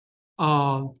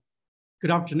Uh, Good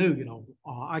afternoon.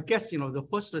 I guess, the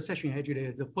first session actually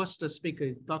is the first speaker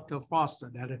is Dr.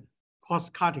 Foster, that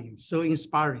cross-cutting, so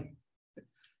inspiring.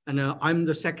 And I'm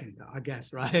the second, I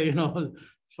guess, right? As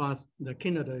far as the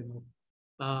keynote,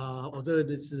 although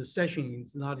this session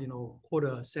is not, called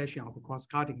a session of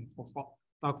cross-cutting for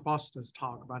Dr. Foster's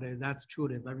talk, but that's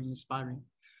truly very inspiring.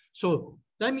 So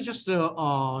let me just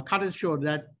cut it short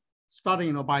that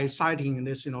starting, by citing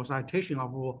this, citation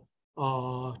of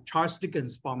Charles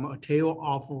Dickens from A Tale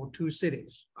of Two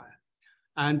Cities, right?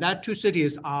 And that two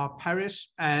cities are Paris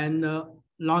and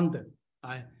London,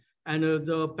 right? And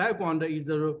the background is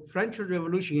the French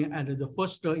Revolution and the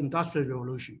first Industrial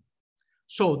Revolution.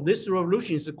 So this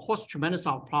revolution is caused tremendous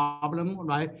problem,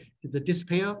 right? It's a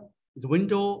despair, it's a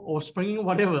window or spring,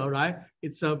 whatever, right?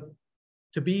 It's a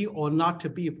to be or not to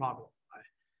be problem, right?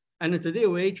 And today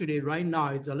we actually right now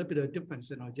is a little bit of difference,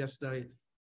 just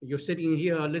you're sitting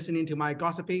here listening to my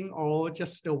gossiping or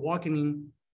just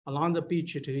walking along the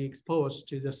beach to be exposed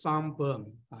to the sunburn.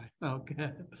 Right? Okay.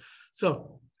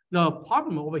 So the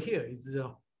problem over here is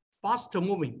the fast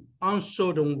moving,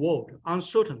 uncertain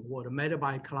world made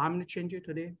by climate change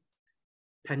today,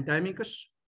 pandemics,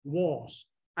 wars,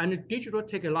 and digital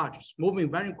technologies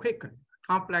moving very quickly,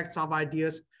 conflicts of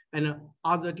ideas and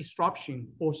other disruption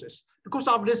forces. Because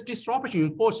of this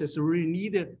disruption forces, we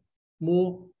need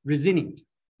more resilient.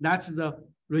 That's the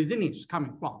resilience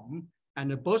coming from,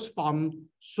 and both from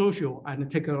social and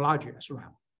technology as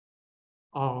well.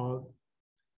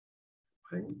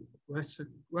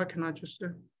 Where can I just?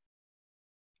 The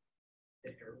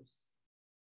arrows.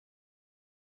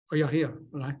 Oh, yeah, here,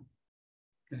 right?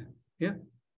 Okay.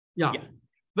 Yeah.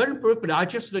 Very briefly, I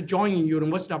just joined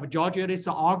University of Georgia this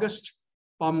August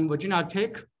from Virginia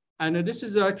Tech, and this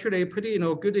is actually a pretty,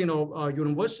 good,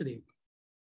 university.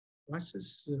 What's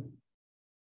this?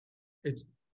 It's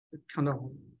kind of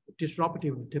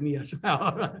disruptive to me as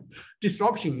well.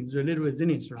 Disruption is a little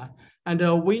resilience, right?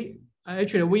 And we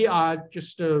are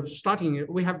just starting.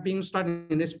 We have been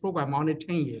studying this program only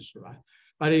 10 years, right?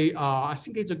 But I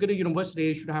think it's a good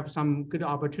university. Should have some good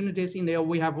opportunities in there.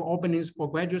 We have openings for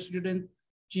graduate students,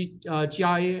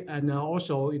 GIA, and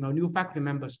also new faculty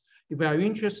members. If you are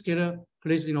interested,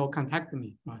 please contact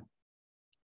me, right?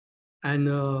 And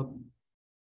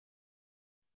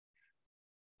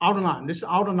outline. This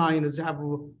outline is have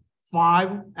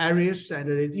 5 areas, and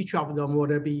each of them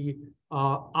would be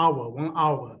 1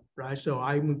 hour, right? So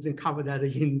I'm going to cover that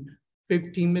in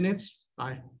 15 minutes,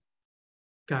 right?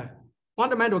 Okay.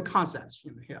 Fundamental concepts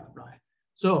in here, right?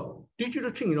 So digital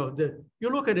twin, you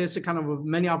look at this kind of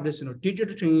many of this,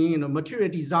 digital twin, material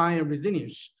design and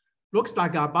resilience. Looks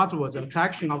like a buzzword,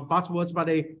 attraction of buzzwords, but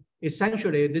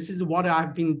essentially this is what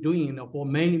I've been doing for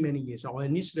many, many years, or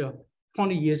at least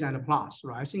 20 years and plus,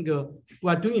 right? I think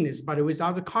we're doing this, but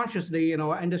without consciously,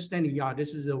 understanding,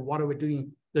 this is what we're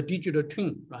doing, the digital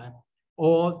twin, right?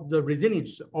 Or the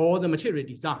resilience, or the material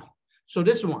design. So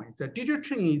this one, the digital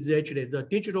twin is actually the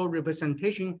digital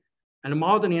representation and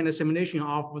modeling and simulation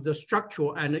of the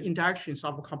structure and the interactions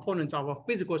of components of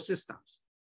physical systems,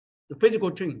 the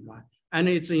physical twin, right? And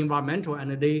it's environmental,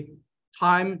 and the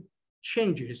time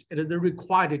changes at the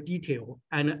required detail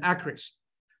and accuracy.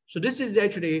 So this is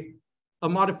actually a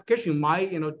modification, my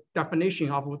definition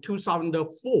of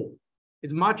 2004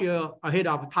 is much ahead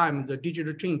of time. The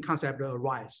digital twin concept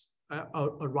arise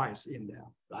in there,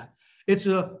 right? It's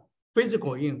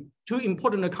physical in 2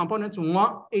 important components.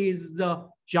 One is the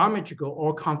geometrical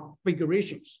or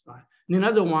configurations, right? And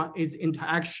another one is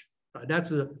interaction, right?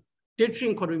 That's a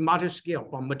digital could be multi-scale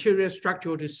from material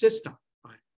structure to system,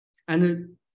 right?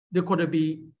 And they could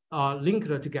be linked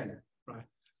together.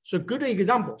 So good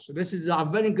examples. This is a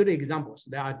very good examples.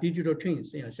 They are digital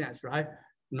twins in a sense, right?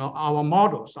 Our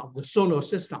models of the solar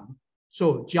system.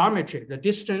 So geometry, the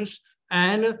distance,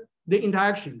 and the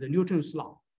interaction, the Newton's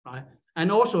law, right?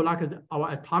 And also like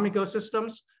our atomic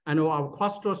systems and our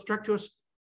crustal structures,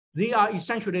 they are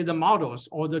essentially the models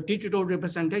or the digital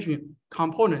representation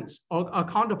components or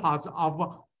counterparts of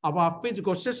our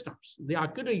physical systems. They are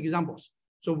good examples.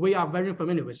 So we are very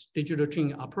familiar with digital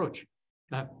twin approach.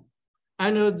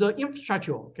 And the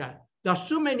infrastructure, okay, there are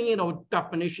so many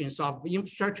definitions of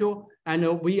infrastructure,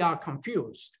 and we are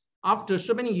confused. After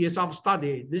so many years of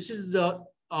study, this is the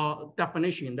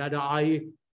definition that I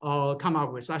come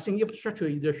up with. I think infrastructure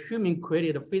is a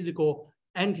human-created physical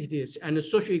entities and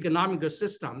socioeconomic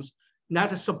systems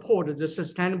that support the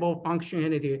sustainable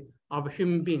functionality of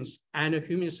human beings and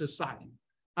human society.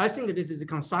 I think this is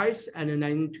concise and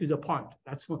then to the point.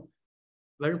 That's what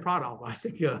very proud of. I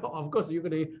think, of course, you're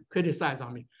going to criticize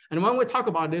on me. And when we talk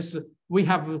about this, we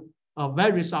have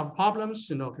various problems,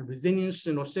 resilience,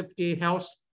 safety, health,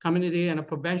 community and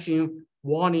prevention,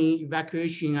 warning,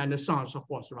 evacuation, and so on and so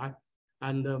forth, right?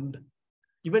 And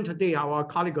even today, our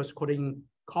colleagues could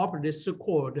incorporate this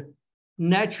so-called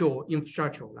natural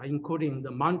infrastructure, right? Including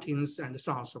the mountains and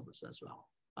so on and so forth as well.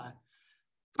 Right?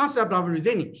 Concept of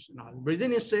resilience.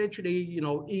 Resilience actually,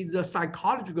 is a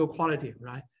psychological quality,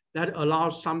 right? That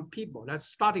allows some people, that's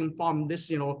starting from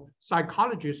this,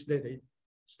 psychology study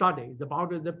is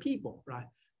about the people, right?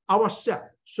 Ourselves.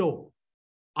 So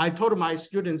I told my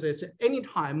students, I said,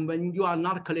 anytime when you are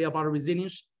not clear about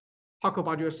resilience, talk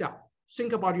about yourself,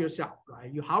 think about yourself,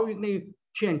 right? How you can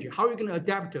change it, how you can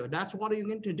adapt to it. That's what you're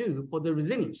going to do for the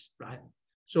resilience, right?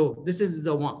 So this is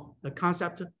the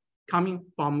concept coming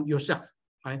from yourself,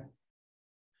 right?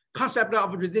 Concept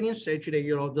of resilience, actually,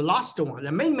 the last one,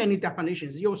 there are many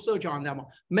definitions. You search on them,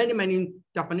 many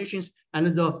definitions.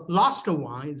 And the last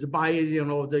one is by,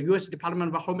 the US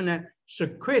Department of Homeland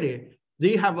Security.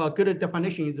 They have a good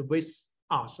definition with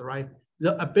us, right?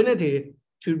 The ability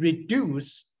to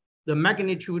reduce the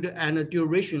magnitude and the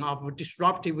duration of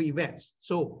disruptive events.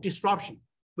 So disruption,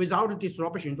 without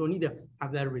disruption, you don't need to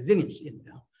have that resilience in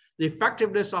there. The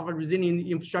effectiveness of a resilient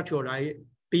infrastructure, right,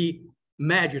 be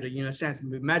measured in a sense,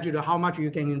 measured how much you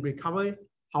can recover,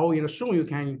 how soon you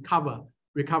can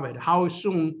recover it, how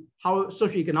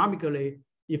socioeconomically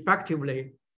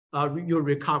effectively you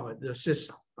recover the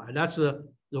system. Right? That's the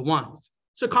ones.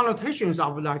 So connotations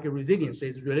of like resilience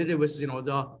is related with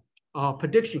the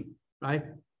prediction, right?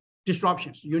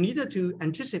 Disruptions. You needed to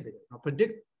anticipate,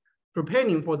 predict,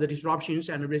 preparing for the disruptions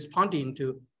and responding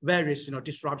to various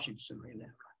disruptions in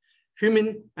there.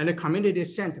 Human and community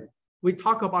centered. We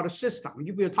talk about a system.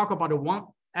 If you talk about one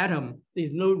atom,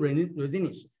 there's no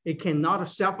resilience. It cannot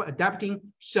self-adapting,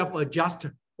 self-adjust,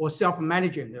 or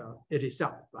self-managing it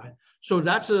itself, right? So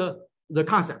that's the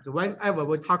concept. Whenever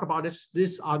we talk about this,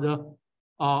 these are the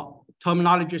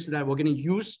terminologies that we're going to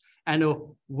use, and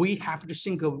we have to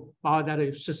think about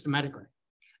that systematically.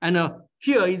 And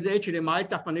here is actually my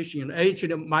definition,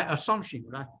 actually my assumption,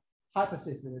 right?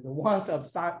 Hypothesis, the ones of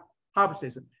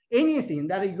hypothesis. Anything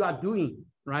that you are doing,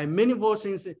 right? Meaningful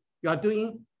things you are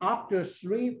doing after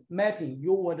 3 mapping,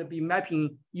 you would be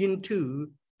mapping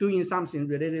into doing something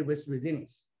related with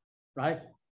resilience, right?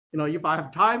 If I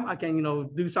have time, I can,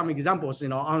 do some examples,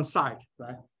 on site,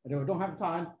 right? But if I don't have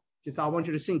time, just I want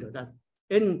you to think that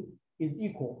N is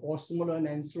equal or smaller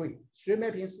than 3. 3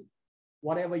 mappings,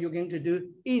 whatever you're going to do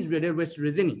is related with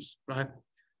resilience, right?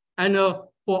 And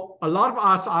for a lot of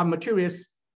us are materials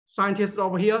scientists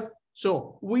over here,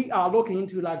 so we are looking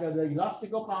into like the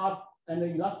elastical part and the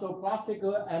elastoplastic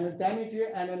and the damage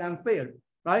and the unfair,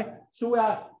 right? So we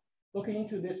are looking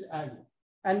into this area.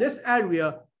 And this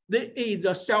area, there is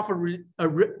a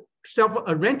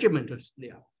self-arrangement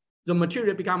there. The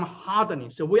material become hardening.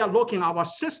 So we are looking at our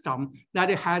system that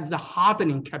it has the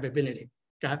hardening capability,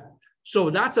 okay? So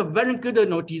that's a very good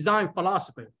design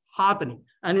philosophy, hardening.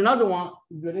 And another one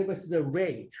is related with the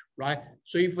rate, right?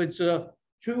 So if it's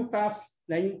too fast,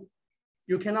 then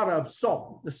you cannot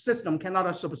absorb, the system cannot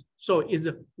absorb. So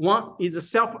one is a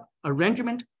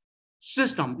self-arrangement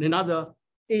system, another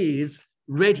is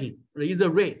rating, is the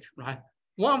rate, right?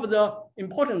 One of the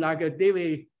important, like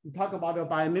David talk about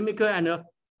biomimic, and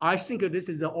I think this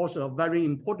is also a very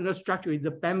important structure, is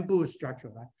the bamboo structure,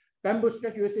 right? Bamboo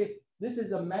structure, you see, this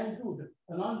is a manhood.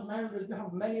 Along manhood, you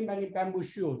have many bamboo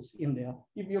shoots in there.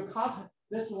 If you cut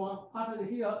this one, cut it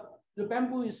here, the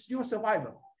bamboo is still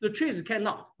surviving. The trees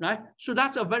cannot, right? So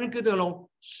that's a very good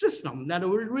system that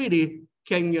we really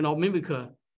can mimic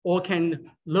or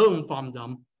can learn from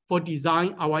them for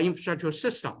design our infrastructure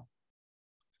system.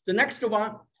 The next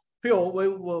one, Phil, we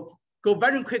will go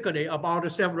very quickly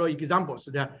about several examples.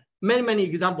 There are many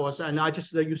examples, and I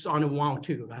just use only 1 or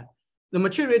 2, right? The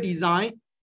material design,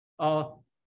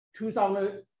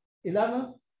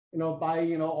 2011, by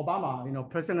Obama,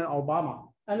 President Obama.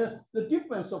 And the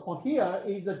difference from here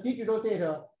is the digital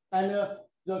data and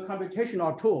the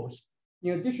computational tools,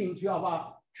 in addition to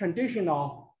our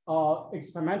traditional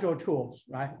experimental tools,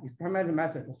 right? Experimental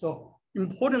method. So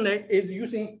importantly is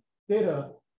using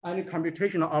data and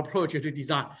computational approach to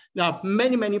design. There are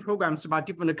many programs by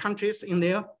different countries in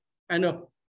there. And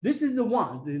this is the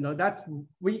one, that's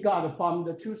we got from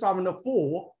the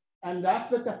 2004. And that's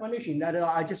the definition that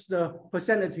I just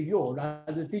presented to you, right?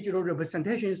 The digital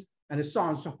representations and so on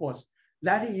and so forth.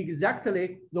 That is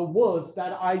exactly the words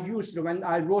that I used when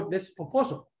I wrote this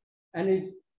proposal.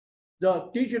 And the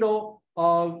digital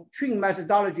twin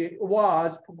methodology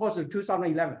was proposed in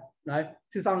 2011, right?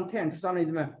 2010,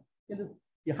 2011,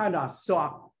 behind us.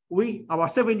 So our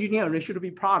civil engineers should be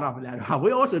proud of that.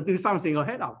 We also do something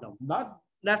ahead of them. Not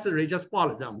necessarily just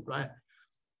follow them, right?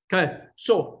 Okay,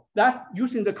 so that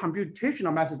using the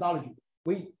computational methodology,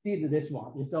 we did this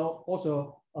one. It's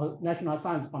also a National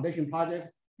Science Foundation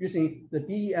project using the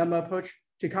DEM approach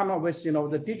to come up with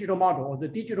the digital model or the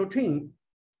digital twin,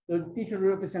 the digital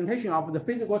representation of the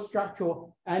physical structure,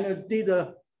 and did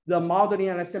the modeling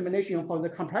and simulation for the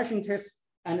compression test,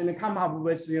 and then come up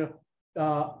with the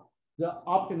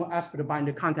optimal aspect bind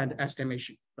the content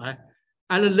estimation, right?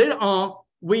 And later on,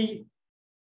 we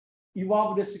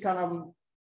evolved this kind of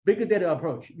big data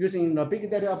approach, using the big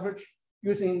data approach,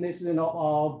 using this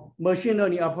machine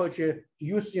learning approach,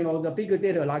 use the big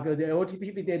data like the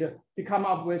LTPP data to come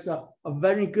up with a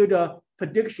very good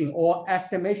prediction or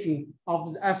estimation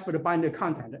of the aspect bind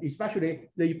content, especially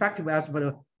the effective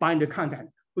aspect bind content.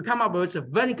 We come up with a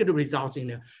very good results in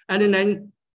there, and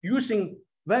then using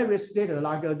various data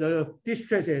like the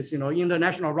distresses,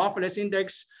 international roughness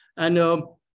index, and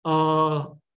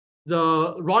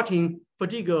the rotting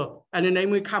fatigue, and then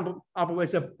we come up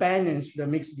with a balanced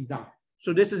mixed design.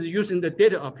 So this is using the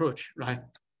data approach, right?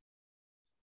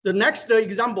 The next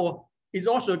example is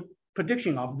also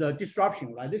prediction of the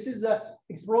disruption, right? This is the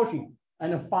explosion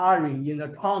and the firing in the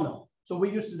tunnel. So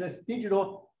we use this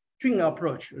digital twin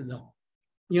approach, in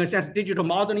a sense, digital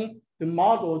modeling to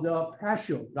model the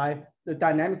pressure, right? The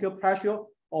dynamic pressure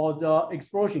or the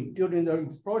explosion during the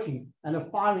explosion and the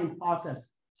firing process.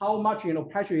 How much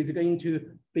pressure is going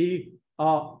to be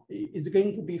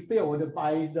filled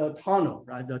by the tunnel,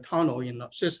 right? The tunnel in the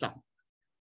system.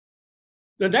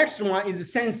 The next one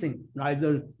is sensing, right?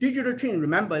 The digital twin.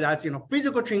 Remember that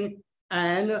physical twin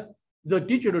and the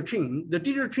digital twin. The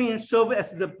digital twin serve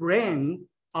as the brain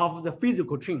of the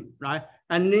physical twin, right?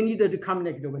 And they needed to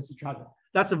communicate with each other.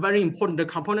 That's a very important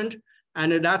component,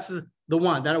 and that's the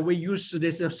one that we use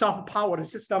this self-powered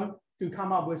system to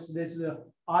come up with this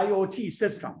IoT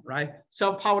system, right?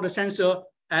 Self-powered sensor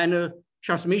and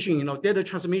transmission, data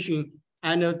transmission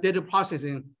and data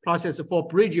processing process for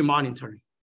bridge monitoring.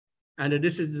 And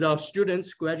this is the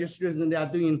students, graduate students, and they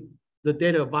are doing the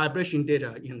data vibration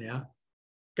data in there.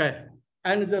 Okay,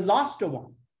 and the last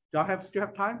one, do I still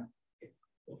have time?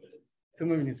 2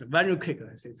 minutes, very quick.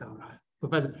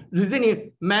 Professor,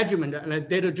 resilience measurement and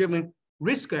data-driven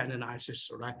risk analysis,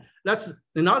 right? That's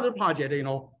another project,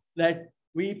 that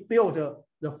we built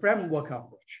the framework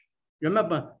approach.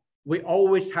 Remember, we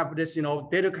always have this,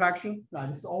 data collection, right?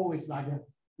 It's always like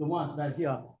the ones that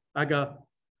here, like a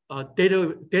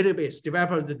database,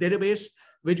 develop the database,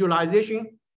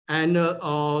 visualization, and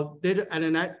data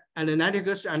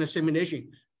analytics and simulation,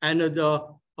 and the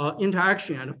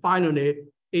interaction, and finally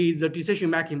is the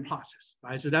decision-making process,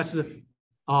 right? So that's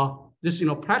this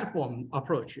platform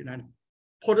approach, and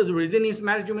put the resilience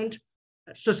management,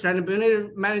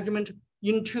 sustainability management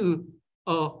into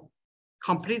a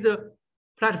complete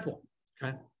platform,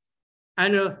 okay?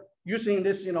 And using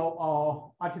this,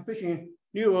 artificial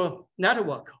neural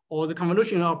network or the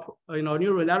convolutional,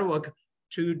 neural network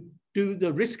to do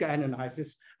the risk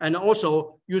analysis, and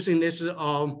also using this,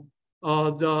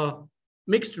 the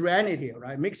mixed reality,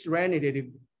 right? Mixed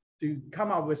reality to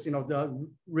come up with, the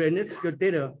realistic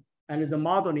data and the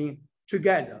modeling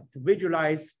together to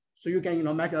visualize, so you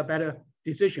can, make a better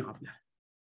decision of that.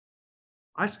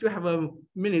 I still have a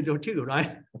minute or two,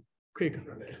 right? Quick.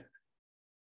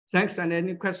 Thanks, and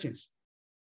any questions?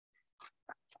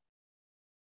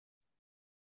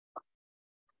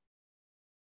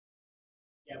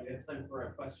 Yeah, we have time for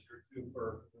a question or two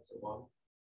for Mr. Wang.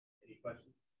 Any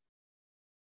questions?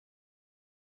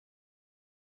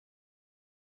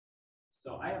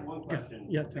 So I have one question.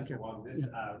 Yeah, thank you. Wang. This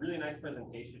really nice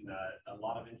presentation, a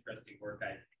lot of interesting work.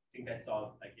 I think I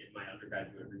saw like in my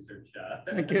undergraduate research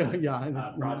thank you.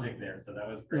 Yeah, project there, so that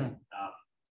was great.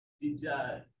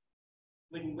 Yeah.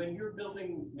 When you're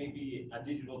building maybe a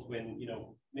digital twin,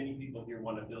 many people here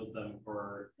want to build them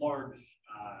for large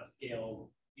scale,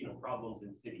 problems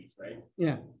in cities, right?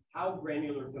 Yeah. How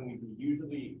granular can we be?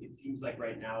 Usually, it seems like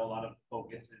right now a lot of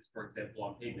focus is, for example,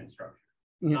 on pavement structure.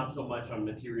 Yeah. Not so much on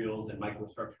materials and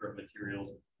microstructure of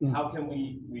materials. Yeah. How can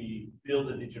we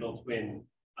build a digital twin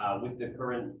with the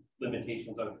current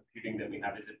limitations on computing that we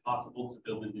have? Is it possible to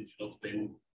build a digital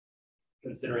twin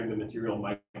considering the material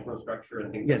microstructure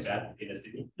and things like that in a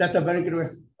city? That's a very good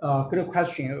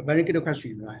question. Very good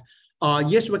question, right?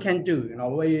 Yes, we can do.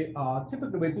 We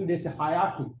typically we do this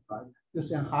hierarchy, right?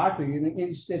 This hierarchy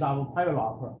instead of a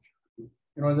parallel approach.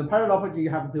 The parallel approach,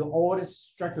 you have to do all this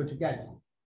structure together.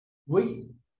 We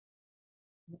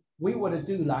would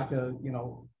do like a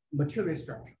material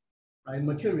structure, right?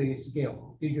 Material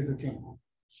scale digital twin,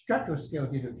 structural scale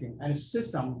digital twin, and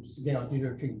system scale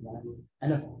digital twin. Right?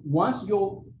 And once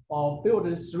you build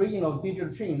 3 digital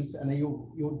twins, and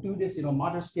you do this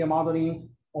multi-scale modeling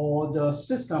or the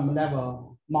system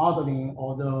level modeling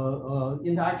or the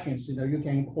interactions, you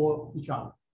can call each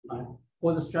other, right?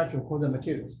 For the structure, for the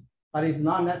materials. But it's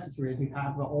not necessary to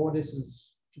have all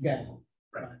this together.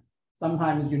 Right.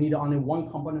 Sometimes you need only one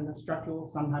component of structure,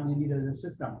 sometimes you need a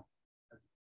system.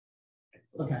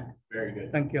 Excellent. Okay. Very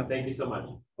good. Thank you. Thank you so much.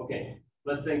 Okay,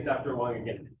 let's thank Dr. Wang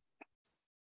again.